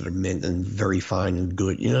what's considered mint and very fine and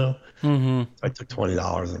good, you know. So I took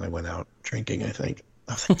 $20 and I went out drinking. I think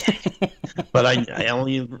I was like, dang. But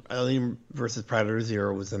Alien versus Predator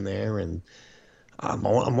 0 was in there, and I'm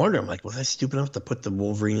wondering, I'm like, was I stupid enough to put the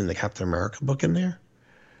Wolverine and the Captain America book in there?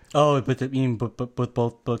 Oh, but you mean put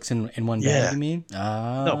both books in one bag? You mean?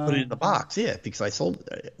 No, put it in the box. Yeah, because I sold.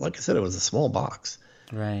 Like I said, it was a small box.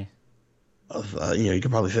 Right. Of you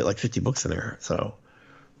could probably fit like 50 books in there. So,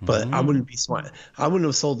 but I wouldn't be smart. I wouldn't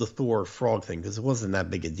have sold the Thor frog thing because it wasn't that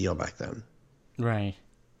big a deal back then. Right.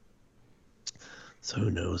 So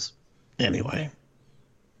who knows? Anyway.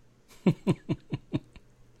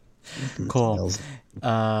 Cool.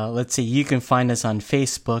 Let's see. You can find us on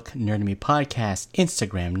Facebook, Nerdemy Podcast,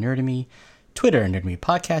 Instagram, Nerdemy, Twitter, Nerdemy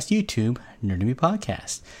Podcast, YouTube, Nerdemy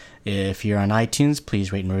Podcast. If you're on iTunes,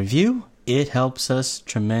 please rate and review. It helps us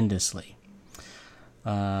tremendously.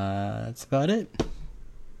 That's about it.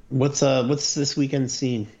 What's this weekend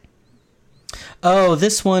scene? Oh,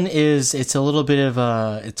 this one it's a little bit of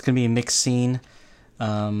it's gonna be a mixed scene.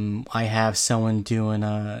 I have someone doing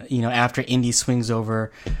after Indy swings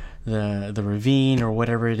over the ravine or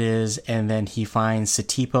whatever it is, and then he finds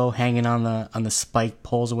Satipo hanging on the spike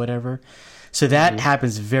poles or whatever. So that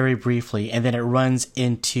happens very briefly, and then it runs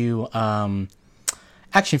into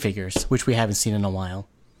action figures, which we haven't seen in a while.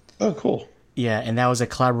 Oh, cool. Yeah, and that was a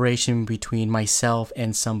collaboration between myself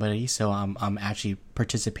and somebody, so I'm actually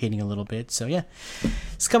participating a little bit. So yeah,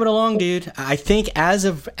 it's coming along, dude. I think as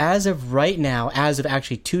of right now, as of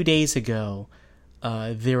actually 2 days ago,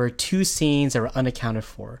 there were 2 scenes that were unaccounted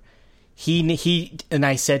for. He and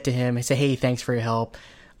I said to him, I said, "Hey, thanks for your help."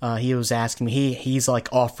 He was asking me, he's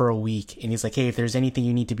like off for a week, and he's like, "Hey, if there's anything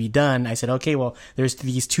you need to be done," I said, "Okay, well, there's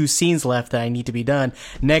these 2 scenes left that I need to be done."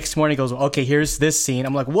 Next morning, he goes, well, "Okay, here's this scene."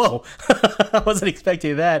 I'm like, "Whoa, I wasn't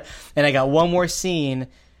expecting that." And I got one more scene,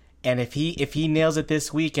 and if he nails it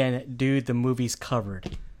this weekend, dude, the movie's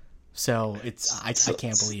covered. So I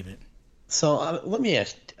can't believe it. So let me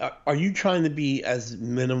ask: are you trying to be as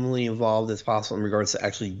minimally involved as possible in regards to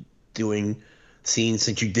actually doing scenes,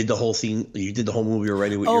 since you did the whole scene, you did the whole movie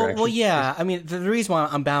already with your action? Well, yeah. I mean, the reason why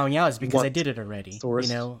I'm bowing out is because I did it already. Source?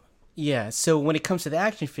 You know? Yeah. So when it comes to the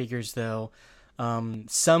action figures, though,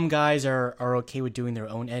 some guys are okay with doing their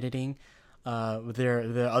own editing.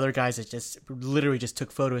 The other guys that just literally just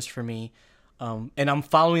took photos for me. And I'm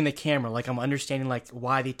following the camera, like I'm understanding like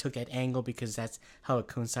why they took that angle, because that's how it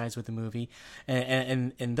coincides with the movie.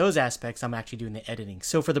 And in those aspects, I'm actually doing the editing.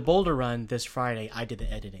 So for the Boulder Run this Friday, I did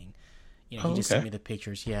the editing. You know, he just sent me the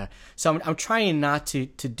pictures, yeah. So I'm trying not to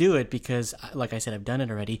do it because, like I said, I've done it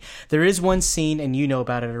already. There is one scene, and you know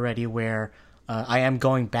about it already, where I am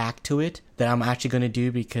going back to it that I'm actually going to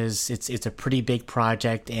do because it's a pretty big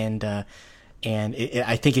project, and I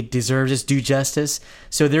think it deserves its due justice.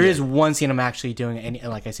 So there is one scene I'm actually doing, and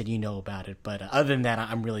like I said, you know about it. But other than that,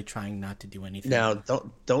 I'm really trying not to do anything. Now,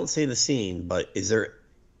 don't say the scene, but is there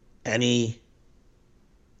any?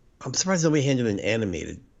 I'm surprised nobody handled an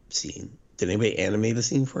animated scene. Did anybody animate the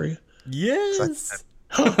scene for you? Yes.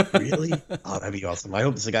 Really? Oh, that'd be awesome. I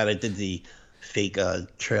hope it's the guy that did the fake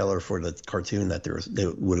trailer for the cartoon that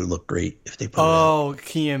would have looked great if they put it out. Oh,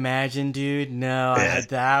 can you imagine, dude? No,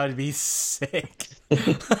 that would be sick.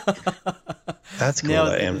 That's cool.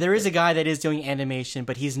 No, there is a guy that is doing animation,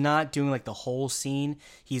 but he's not doing like the whole scene.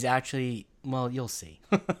 He's actually, well, you'll see.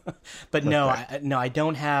 But no, I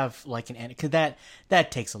don't have like because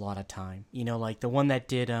that takes a lot of time. You know, like the one that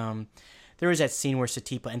did there was that scene where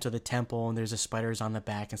Satipa enter the temple and there's the spiders on the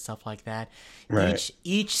back and stuff like that. Right.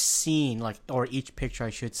 Each scene, or each picture, I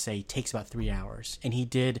should say, takes about 3 hours. And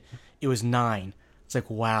it was 9. It's like,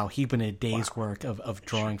 wow, he's been a day's work of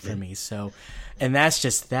drawing for me. So, and that's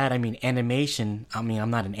just that. I mean, animation, I'm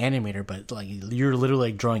not an animator, but like you're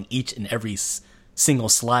literally drawing each and every single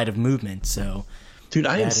slide of movement. So, dude,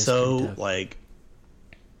 I am so like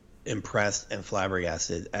impressed and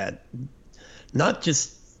flabbergasted at not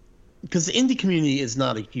just, because the indie community is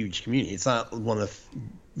not a huge community. It's not one of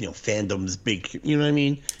fandom's big. You know what I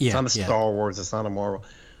mean? Yeah, it's not a Star Wars. It's not a Marvel.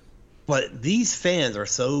 But these fans are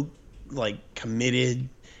so like committed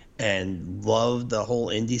and love the whole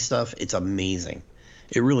indie stuff. It's amazing.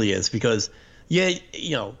 It really is, because you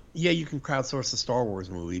can crowdsource a Star Wars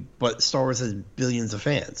movie, but Star Wars has billions of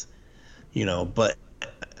fans. But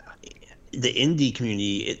the indie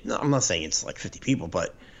community. I'm not saying it's like 50 people,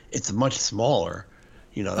 but it's much smaller.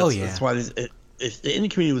 That's why if the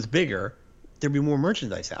indie community was bigger, there'd be more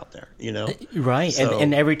merchandise out there, Right, so,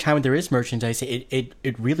 and every time there is merchandise,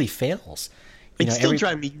 it really fails. It's still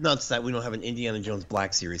driving me nuts that we don't have an Indiana Jones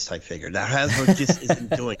Black Series type figure. That Hasbro just isn't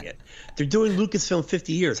doing it. They're doing Lucasfilm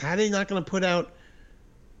 50 years. How are they not going to put out,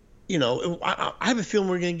 I have a feeling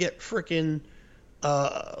we're going to get freaking,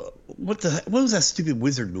 what was that stupid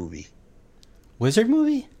wizard movie? Wizard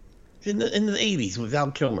movie? In the 80s with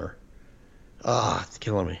Val Kilmer. It's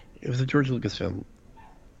killing me. It was a George Lucas film.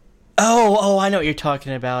 Oh, I know what you're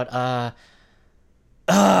talking about.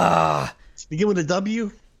 Begin with a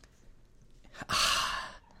W?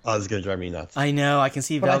 It's going to drive me nuts. I know. I can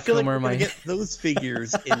see Val Kilmer. Like we're going to get those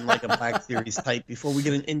figures in like a Black Series type before we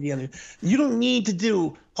get an Indiana. You don't need to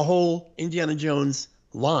do a whole Indiana Jones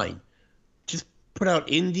line. Just put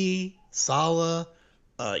out Indy, Sala,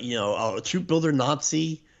 a Troop Builder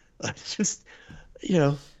Nazi. Just,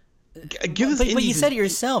 give us. But you said it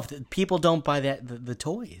yourself that people don't buy the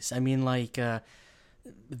toys. I mean, like,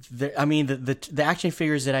 the action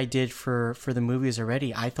figures that I did for the movies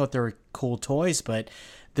already, I thought they were cool toys, but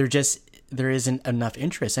there isn't enough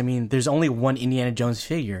interest. I mean, there's only one Indiana Jones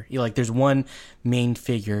figure. There's one main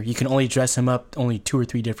figure. You can only dress him up only 2 or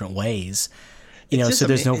 3 different ways. So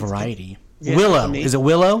there's no variety. Willow, is it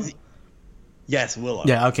Willow? Yes, Willow.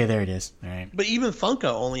 Yeah, okay, there it is. All right. But even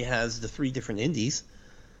Funko only has the 3 different indies.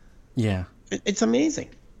 Yeah. It's amazing.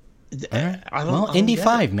 All right. Indy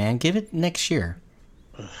 5, man. Give it next year.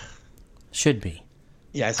 Should be.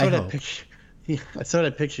 Yeah, I saw that picture. I saw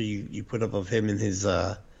that picture you put up of him in his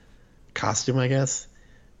costume, I guess.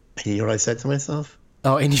 And you know what I said to myself?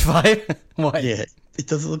 Oh, Indy 5? What? Yeah, it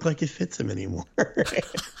doesn't look like it fits him anymore.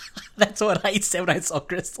 That's what I said when I saw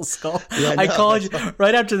Crystal Skull. Yeah, I no, called you that's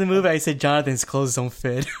right after the movie. I said, Jonathan's clothes don't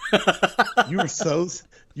fit. You were so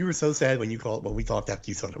sad when we talked after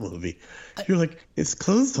you saw the movie. You're like, his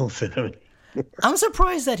clothes don't fit him. I'm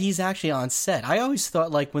surprised that he's actually on set. I always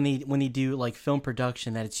thought like when they do like film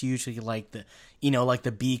production that it's usually like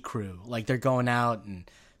the B crew, like they're going out and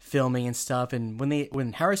filming and stuff. And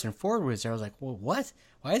when Harrison Ford was there, I was like, well, what?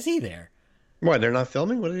 Why is he there? Why, they're not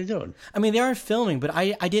filming? What are they doing? I mean, they are filming, but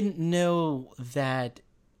I didn't know that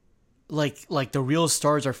like the real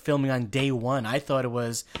stars are filming on day one. I thought it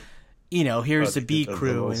was, here's the B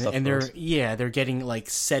crew and they're getting like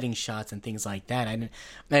setting shots and things like that. I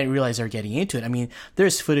didn't realize they were getting into it. I mean,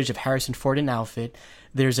 there's footage of Harrison Ford in outfit.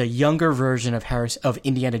 There's a younger version of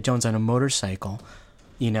Indiana Jones on a motorcycle.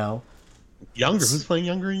 Younger? Who's playing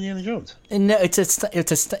younger Indiana Jones? And no, it's a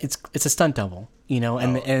stunt double,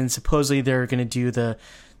 and supposedly they're going to do the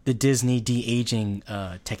Disney de-aging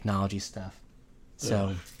technology stuff.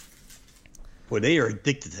 So, Boy, they are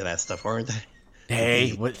addicted to that stuff, aren't they?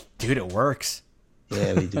 Hey, dude, it works.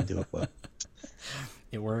 Yeah, they do it well.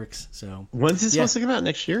 It works. So when's this supposed to come out?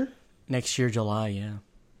 Next year? Next year, July. Yeah.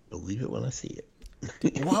 Believe it when I see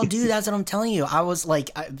it. Well, dude, that's what I'm telling you. I was like,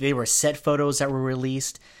 they were set photos that were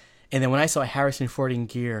released. And then when I saw Harrison Ford in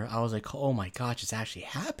gear, I was like, "Oh my gosh, it's actually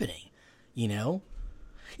happening!" You know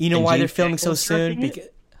why they're filming so soon?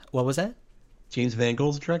 What was that? James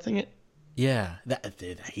Mangold's directing it. Yeah,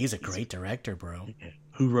 he's a great director, bro.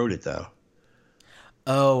 Who wrote it though?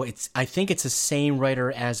 Oh, I think it's the same writer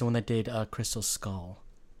as the one that did Crystal Skull.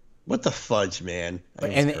 What the fudge, man!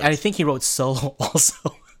 And I think he wrote Solo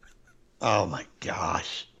also. Oh my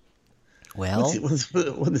gosh. Well,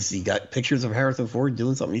 what is he got? Pictures of Harrison Ford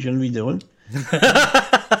doing something he shouldn't be doing?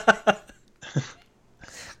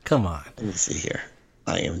 Come on. Let me see here.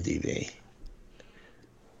 IMDb.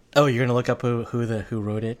 Oh, you're gonna look up who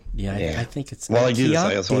wrote it? Yeah. I think it's. Well, I do this. I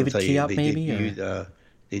David also want to tell you Keop,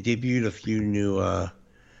 they debuted a few new,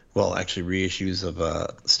 reissues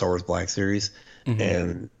of Star Wars Black Series,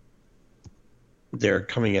 and they're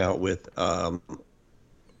coming out with a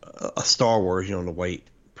Star Wars, the white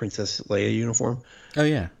Princess Leia uniform. Oh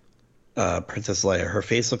yeah. Princess Leia. Her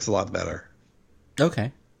face looks a lot better.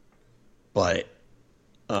 Okay. But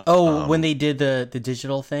when they did the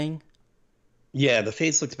digital thing? Yeah, the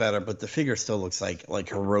face looks better, but the figure still looks like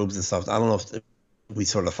her robes and stuff. I don't know if we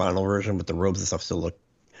saw the final version, but the robes and stuff still look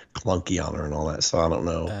clunky on her and all that. So I don't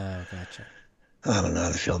know. Gotcha. I don't know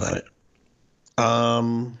how to feel about it.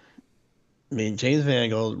 James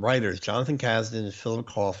Mangold, writers Jonathan Kasdan, Philip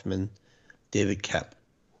Kaufman, David Koepp.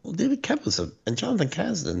 Well, David Koepp and Jonathan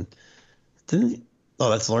Kasdan didn't. Oh,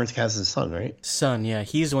 that's Lawrence Kasdan's son, right? Son, yeah,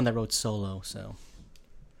 he's the one that wrote Solo. So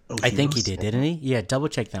I think he did, didn't he? Yeah, double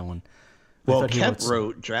check that one. Well, Koepp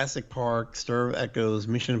wrote Jurassic Park, Stir of Echoes,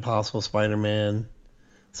 Mission Impossible, Spider-Man.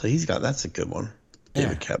 So that's a good one.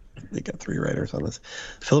 David Koepp. They got 3 writers on this.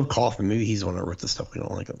 Philip Kaufman, maybe he's the one that wrote the stuff we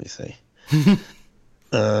don't like. Let me see.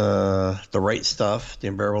 The Right Stuff, The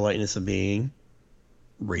Unbearable Lightness of Being,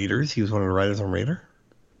 Raiders. He was one of the writers on Raider.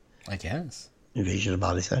 I guess. Invasion of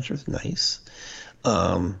Body Snatchers. Nice.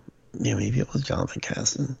 Maybe it was Jonathan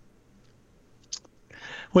Kasdan.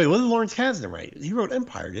 Wait, what did Lawrence Kasdan write? He wrote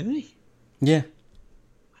Empire, didn't he? Yeah.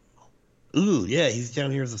 Ooh, yeah, he's down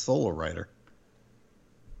here as a solo writer.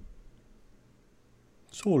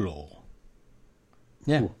 Solo.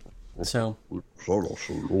 Yeah. So. Solo.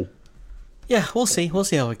 Yeah, we'll see. We'll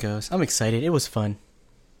see how it goes. I'm excited. It was fun.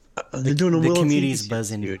 They're doing the community's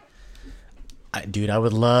buzzing. Dude, I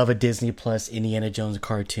would love a Disney Plus Indiana Jones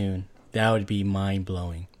cartoon. That would be mind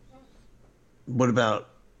blowing. What about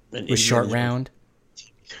with Short Round?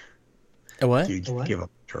 A what? Dude, give up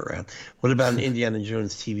Short Round. What about an Indiana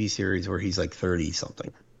Jones TV series where he's like 30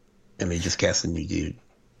 something, and they just cast a new dude?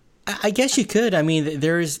 I guess you could. I mean,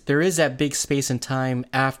 there is that big space and time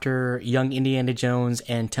after Young Indiana Jones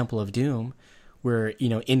and Temple of Doom, where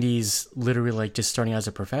Indy's literally like just starting out as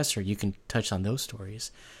a professor. You can touch on those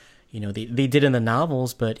stories. They did in the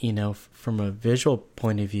novels, but from a visual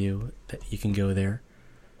point of view, that you can go there.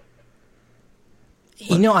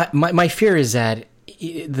 My fear is that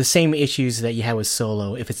the same issues that you had with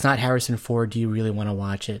Solo. If it's not Harrison Ford, do you really want to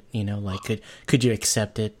watch it? Could you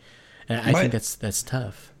accept it? And I think that's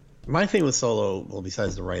tough. My thing with Solo, well,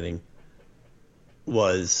 besides the writing,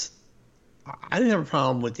 was I didn't have a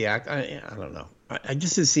problem with the act. I don't know. I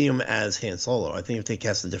just didn't see him as Han Solo. I think if they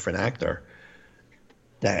cast a different actor,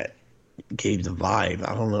 that gave the vibe.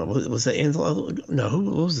 I don't know. Was it Angelo? No,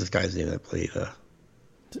 what was this guy's name that played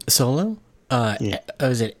Solo?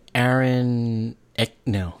 Was it Aaron?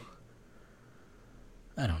 No.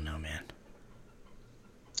 I don't know, man.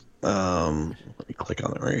 Let me click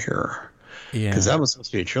on it right here. Yeah. Because that was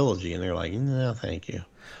supposed to be a trilogy, and they're like, no, thank you.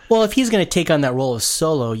 Well, if he's going to take on that role of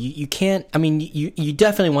Solo, you can't. I mean, you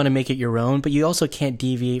definitely want to make it your own, but you also can't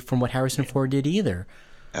deviate from what Harrison Ford did either.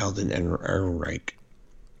 Alden Ehrenreich.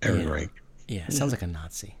 Ehrenreich. Yeah, sounds like a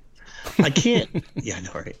Nazi. I can't. Yeah, I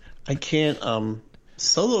know, right? I can't.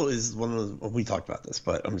 Solo is one of the. We talked about this,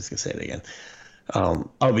 but I'm just gonna say it again.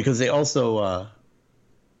 Because they also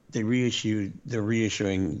they're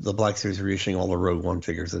reissuing the Black Series, reissuing all the Rogue One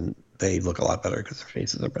figures, and they look a lot better because their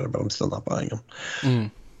faces are better. But I'm still not buying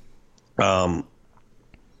them.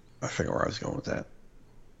 I forget where I was going with that.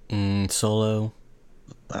 Solo.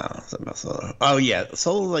 Something about Solo. Oh yeah,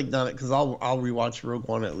 Solo like not because I'll rewatch Rogue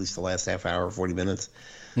One at least the last half hour, 40 minutes.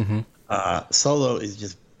 Mm-hmm. Solo is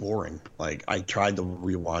just boring. Like I tried to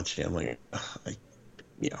rewatch it. I'm like,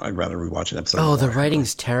 I'd rather rewatch an episode. Oh, the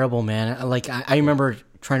writing's terrible, man. Like I remember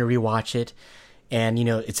trying to rewatch it, and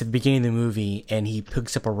it's at the beginning of the movie, and he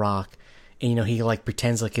picks up a rock, and he like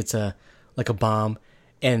pretends like it's a bomb,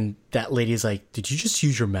 and that lady's like, "Did you just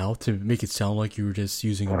use your mouth to make it sound like you were just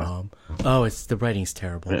using a bomb?" Oh, the writing's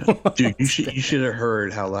terrible. Yeah. Dude, you should have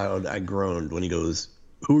heard how loud I groaned when he goes,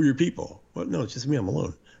 "Who are your people?" Well, no, it's just me. I'm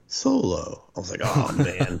alone. Solo. I was like, oh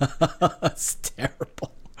man, that's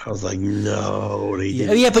terrible. I was like, no, they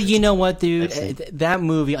didn't. Yeah, but you know what, dude? That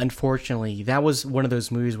movie, unfortunately, that was one of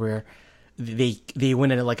those movies where they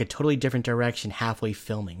went in like a totally different direction halfway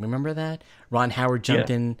filming. Remember that? Ron Howard jumped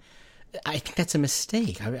in. I think that's a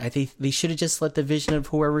mistake. I think they should have just let the vision of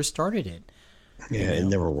whoever started it. Yeah, it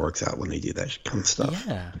never works out when they do that kind of stuff.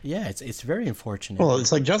 Yeah, it's very unfortunate. Well,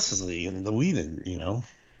 it's like Justice League and the Whedon,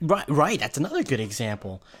 Right. That's another good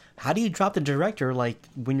example. How do you drop the director like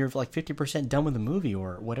when you're like 50% done with the movie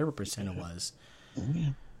or whatever percent it was?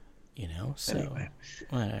 So Anyway.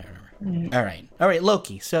 whatever. All right,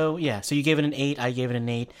 Loki. So so you gave it an 8. I gave it an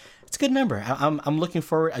 8. It's a good number. I'm looking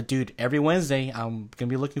forward, dude. Every Wednesday, I'm gonna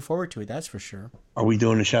be looking forward to it. That's for sure. Are we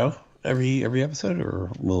doing a show every episode,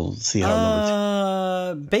 or we'll see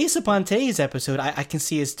how numbers? Based upon today's episode, I can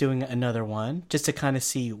see us doing another one just to kind of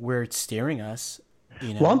see where it's steering us.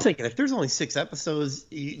 Well, I'm thinking if there's only 6 episodes,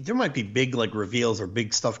 there might be big like reveals or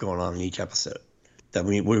big stuff going on in each episode that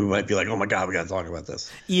we might be like, oh my god, we got to talk about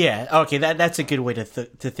this. Yeah, okay, that's a good way to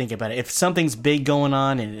think about it. If something's big going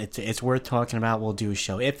on and it's worth talking about, we'll do a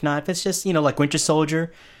show. If not, if it's just like Winter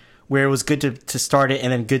Soldier, where it was good to start it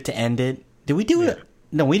and then good to end it. Did we do it?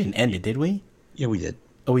 No, we didn't end it, did we? Yeah, we did.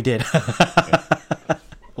 Oh, we did.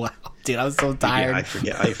 Wow, dude, I was so tired.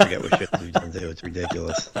 Yeah, I forget what shit we've done too. It's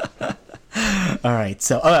ridiculous. All right,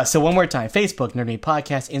 so one more time: Facebook, Nerd Me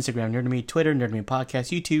Podcast; Instagram, Nerd Me; Twitter, Nerd Me Podcast;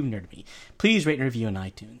 YouTube, Nerd Me. Please rate and review on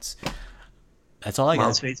iTunes. That's all I got.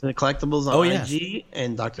 Mom's Basement Collectibles on IG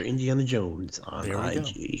and Dr. Indiana Jones on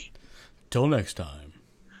IG. Till next time.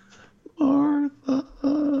 Martha.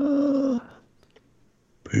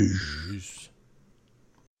 Peace.